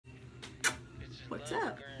What's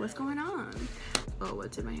up? What's going on? Oh,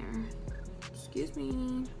 what's in my hair? Excuse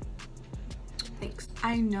me. Thanks.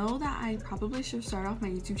 I know that I probably should start off my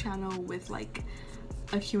YouTube channel with like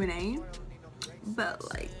a Q&A, but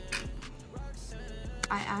like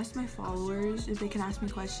I asked my followers if they can ask me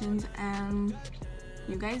questions and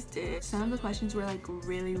you guys did. Some of the questions were like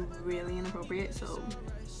really inappropriate, so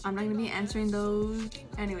I'm not gonna be answering those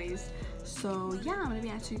anyways. So yeah, I'm gonna be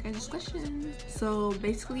answering you guys' questions. So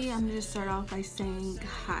basically I'm gonna just start off by saying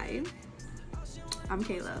hi, I'm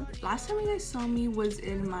Kayla. Last time you guys saw me was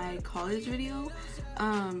in my college video.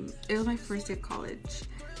 It was my first day of college,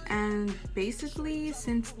 and basically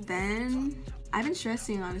since then I've been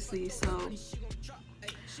stressing, honestly. So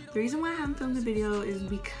the reason why I haven't filmed the video is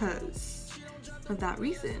because of that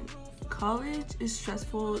reason. College is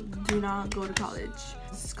stressful. Do not go to college.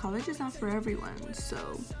 College is not for everyone.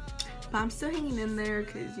 So but I'm still hanging in there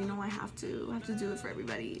because, you know, I have to do it for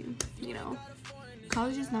everybody, you know.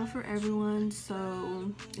 College is not for everyone,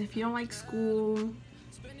 so if you don't like school,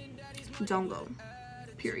 don't go,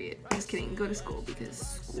 period. Just kidding, go to school because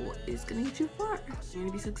school is gonna get you far. You're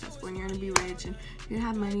gonna be successful and you're gonna be rich and you're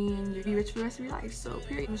gonna have money and you're gonna be rich for the rest of your life, so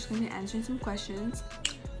period. I'm just gonna be answering some questions.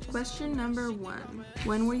 Question number 1.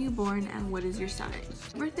 When were you born and what is your sign?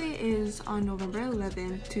 My birthday is on November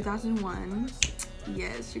 11th, 2001.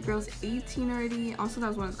 Yes, your girl's 18 already. Also, that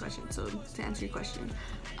was one of the questions, so to answer your question,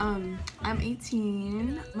 I'm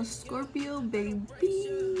 18. I'm a Scorpio, baby.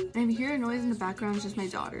 And if you hear a noise in the background, it's just my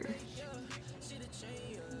daughter.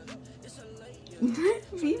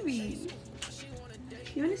 Phoebe,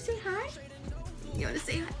 you wanna say hi? You wanna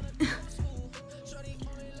say hi? You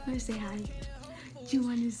wanna say hi? You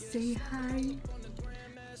wanna say hi?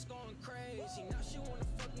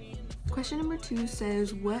 Question number 2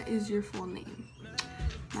 says, what is your full name?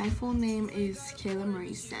 My full name is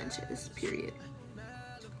Kayla Sanchez, period.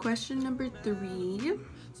 Question number 3.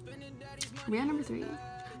 We are number 3.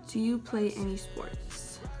 Do you play any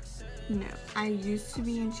sports? No. I used to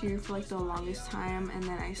be in cheer for like the longest time and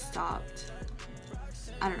then I stopped.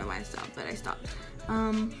 I don't know why I stopped, but I stopped.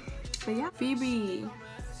 But yeah. Phoebe,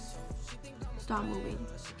 stop moving.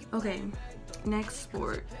 Okay, next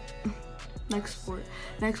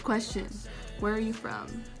question. Where are you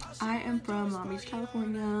from? I am from Long Beach,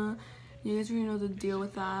 California. You guys already know the deal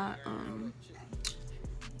with that.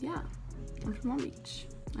 Yeah, I'm from Long Beach.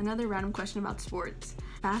 Another random question about sports.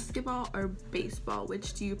 Basketball or baseball,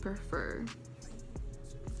 which do you prefer?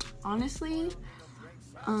 Honestly,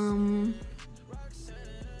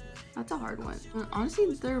 that's a hard one.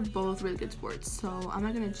 Honestly, they're both really good sports, so I'm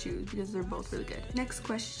not gonna choose because they're both really good. Next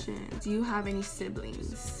question. Do you have any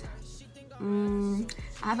siblings? I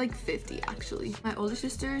have like 50 actually. My older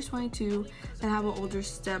sister is 22, then I have an older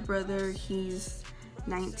stepbrother, he's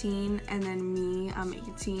 19, and then me, I'm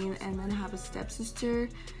 18, and then I have a stepsister,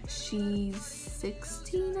 she's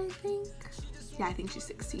 16, I think. Yeah, I think she's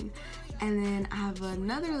 16. And then I have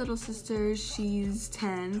another little sister, she's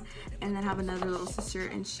 10, and then I have another little sister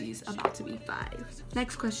and she's about to be 5.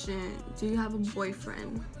 Next question. Do you have a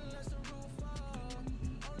boyfriend?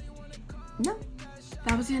 No.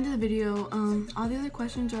 That was the end of the video. All the other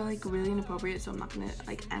questions are like really inappropriate, so I'm not gonna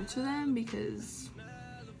like answer them because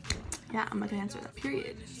yeah, I'm not gonna answer that,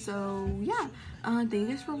 period. So yeah, thank you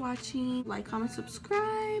guys for watching. Like, comment,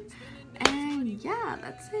 subscribe, and yeah,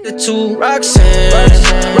 that's it. The two Roxanne.